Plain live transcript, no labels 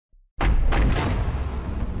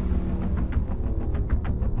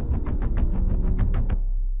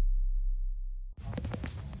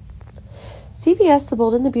CBS The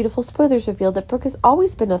Bold and the Beautiful spoilers revealed that Brooke has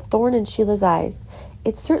always been a thorn in Sheila's eyes.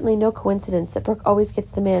 It's certainly no coincidence that Brooke always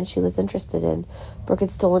gets the man Sheila's interested in. Brooke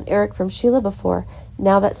had stolen Eric from Sheila before.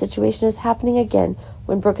 Now that situation is happening again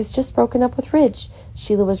when Brooke has just broken up with Ridge.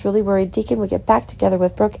 Sheila was really worried Deacon would get back together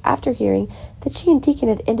with Brooke after hearing that she and Deacon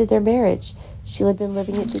had ended their marriage. Sheila had been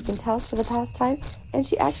living at Deacon's house for the past time, and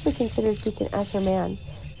she actually considers Deacon as her man.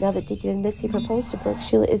 Now that Deacon admits he proposed to Brooke,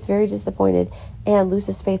 Sheila is very disappointed and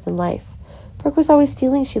loses faith in life. Brooke was always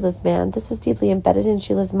stealing Sheila's man. This was deeply embedded in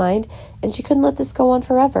Sheila's mind, and she couldn't let this go on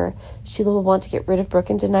forever. Sheila will want to get rid of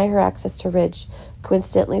Brooke and deny her access to Ridge.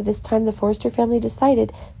 Coincidentally, this time the Forrester family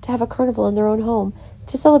decided to have a carnival in their own home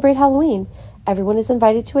to celebrate Halloween. Everyone is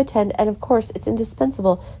invited to attend, and of course, it's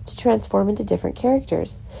indispensable to transform into different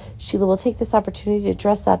characters. Sheila will take this opportunity to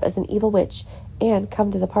dress up as an evil witch and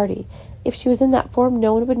come to the party. If she was in that form,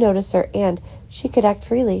 no one would notice her, and she could act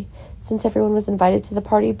freely. Since everyone was invited to the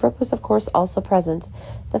party, Brooke was of course also present.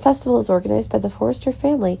 The festival is organized by the Forrester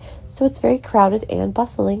family, so it's very crowded and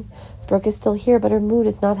bustling. Brooke is still here, but her mood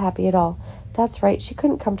is not happy at all. That's right, she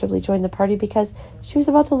couldn't comfortably join the party because she was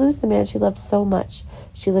about to lose the man she loved so much.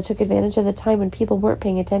 Sheila took advantage of the time when people weren't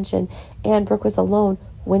paying attention, and Brooke was alone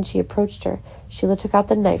when she approached her. Sheila took out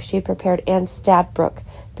the knife she had prepared and stabbed Brooke.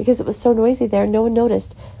 Because it was so noisy there, no one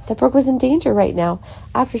noticed that Brooke was in danger right now.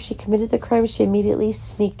 After she committed the crime, she immediately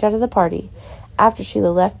sneaked out of the party. After Sheila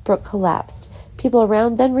left, Brooke collapsed. People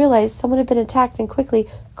around then realized someone had been attacked and quickly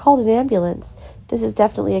called an ambulance. This is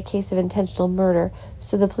definitely a case of intentional murder,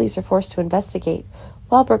 so the police are forced to investigate.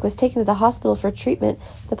 While Brooke was taken to the hospital for treatment,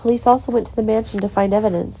 the police also went to the mansion to find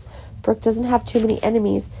evidence. Brooke doesn't have too many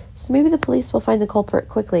enemies, so maybe the police will find the culprit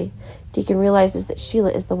quickly. Deacon realizes that Sheila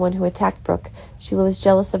is the one who attacked Brooke. Sheila was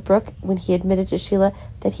jealous of Brooke when he admitted to Sheila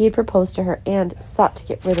that he had proposed to her and sought to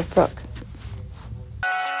get rid of Brooke.